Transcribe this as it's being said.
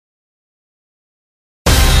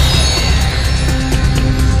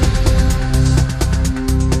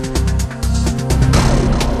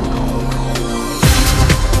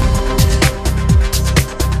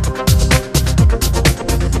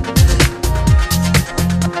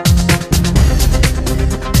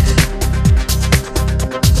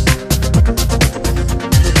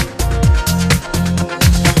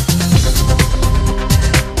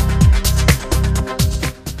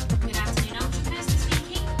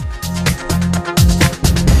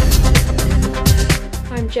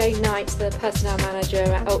Jane Knight, the Personnel Manager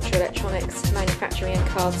at Ultra Electronics Manufacturing and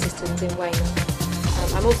Card Systems in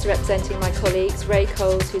Weymouth. I'm also representing my colleagues Ray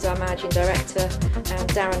Coles, who's our Managing Director, and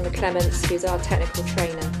Darren McClements, who's our Technical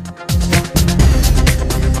Trainer.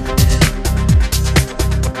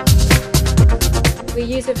 We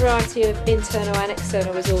use a variety of internal and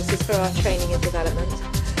external resources for our training and development.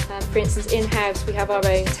 For instance, in-house we have our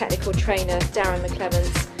own technical trainer, Darren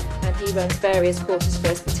McClements, and he runs various courses for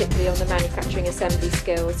us, particularly on the manufacturing assembly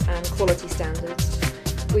skills and quality standards.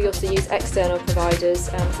 We also use external providers,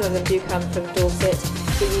 some of them do come from Dorset.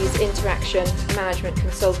 We use Interaction Management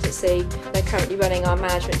Consultancy. They're currently running our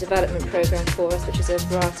management development programme for us, which is a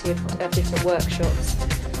variety of different workshops.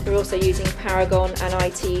 We're also using Paragon and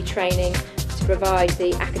IT training to provide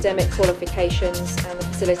the academic qualifications and the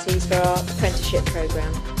facilities for our apprenticeship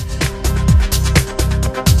programme.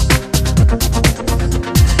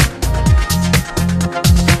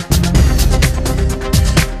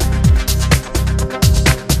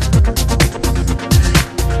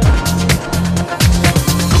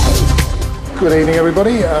 Good evening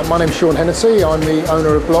everybody, my name's Sean Hennessy. I'm the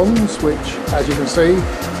owner of Blondes, which as you can see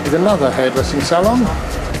is another hairdressing salon.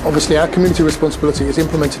 Obviously our community responsibility is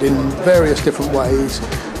implemented in various different ways,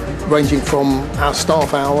 ranging from our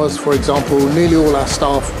staff hours. For example, nearly all our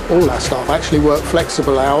staff actually work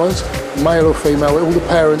flexible hours, male or female. All the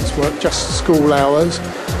parents work just school hours.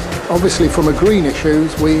 Obviously from a green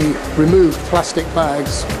issues, we removed plastic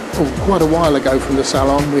bags quite a while ago from the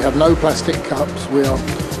salon. We have no plastic cups. We are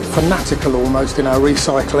fanatical almost in our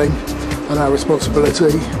recycling and our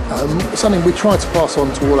responsibility. Something we try to pass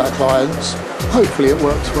on to all our clients. Hopefully it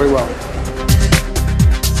works very well.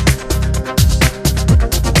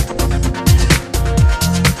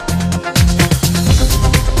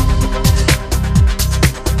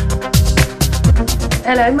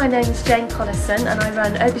 Hello, my name is Jane Collison and I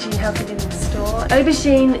run Aubergine Health and Living Store.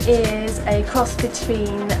 Aubergine is a cross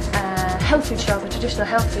between a health food shop, a traditional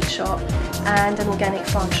health food shop, and an organic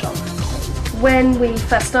farm shop. When we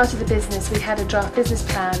first started the business, we had a draft business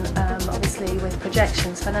plan, obviously with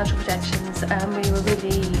projections, financial projections, and we were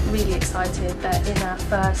really excited that in our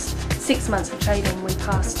first 6 months of trading we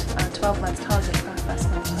passed our 12-month target for our first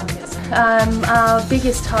month targets. Our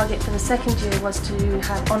biggest target for the second year was to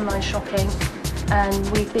have online shopping,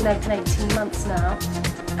 and we've been open 18 months now,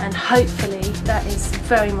 and hopefully that is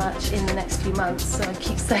very much in the next few months, so I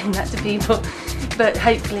keep saying that to people, but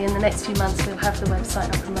hopefully in the next few months we'll have the website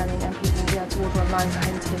up and running and people will be able to order online for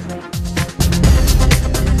home delivery.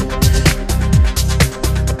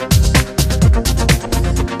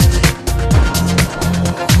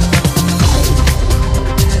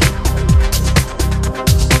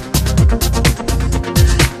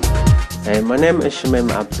 Hey, my name is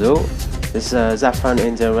Shamim Abdul. This is a Zafran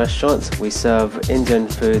Indian restaurant. We serve Indian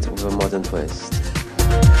food with a modern twist.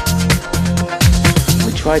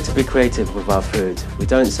 We try to be creative with our food. We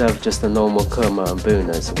don't serve just the normal kurma and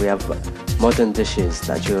bhunas. We have modern dishes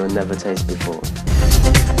that you will never taste before.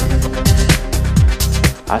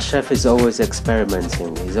 Our chef is always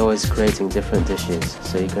experimenting. He's always creating different dishes,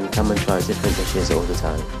 so you can come and try different dishes all the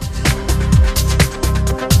time.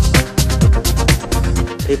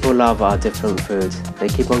 People love our different food. They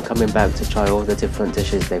keep on coming back to try all the different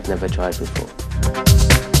dishes they've never tried before.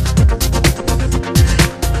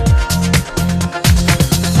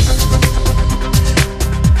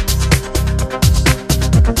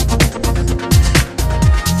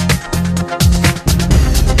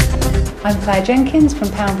 I'm Claire Jenkins from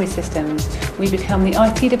Poundbury Systems. We become the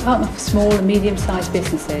IT department for small and medium-sized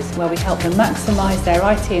businesses, where we help them maximise their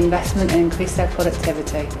IT investment and increase their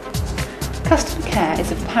productivity. Customer care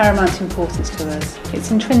is of paramount importance to us.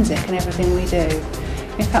 It's intrinsic in everything we do.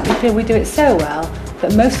 In fact, we feel we do it so well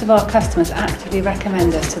that most of our customers actively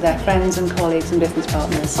recommend us to their friends and colleagues and business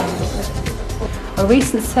partners. A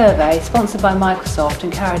recent survey, sponsored by Microsoft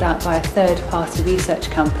and carried out by a third-party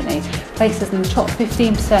research company, placed us in the top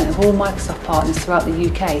 15% of all Microsoft partners throughout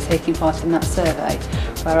the UK taking part in that survey,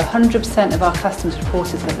 where 100% of our customers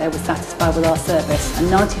reported that they were satisfied with our service, and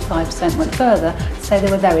 95% went further to say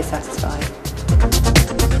they were very satisfied.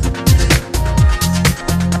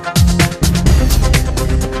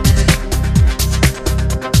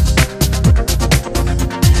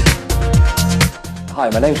 Hi,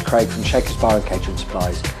 my name's Craig from Shakers Bar and Catering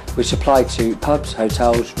Supplies. We supply to pubs,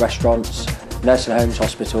 hotels, restaurants, nursing homes,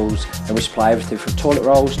 hospitals, and we supply everything from toilet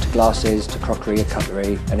rolls to glasses to crockery,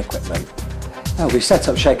 cutlery and equipment. We set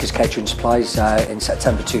up Shakers Catering Supplies in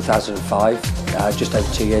September 2005, just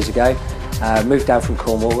over 2 years ago. Moved down from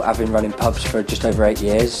Cornwall. I've been running pubs for just over 8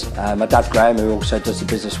 years. My dad Graham, who also does the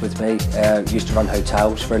business with me, used to run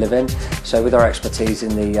hotels for a living. So with our expertise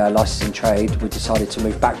in the licensing trade, we decided to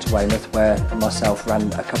move back to Weymouth, where myself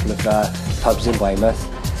ran a couple of pubs in Weymouth.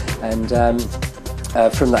 And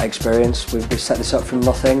from that experience, we set this up from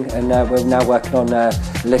nothing, and we're now working on a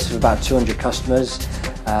list of about 200 customers,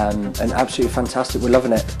 and absolutely fantastic. We're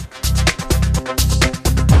loving it.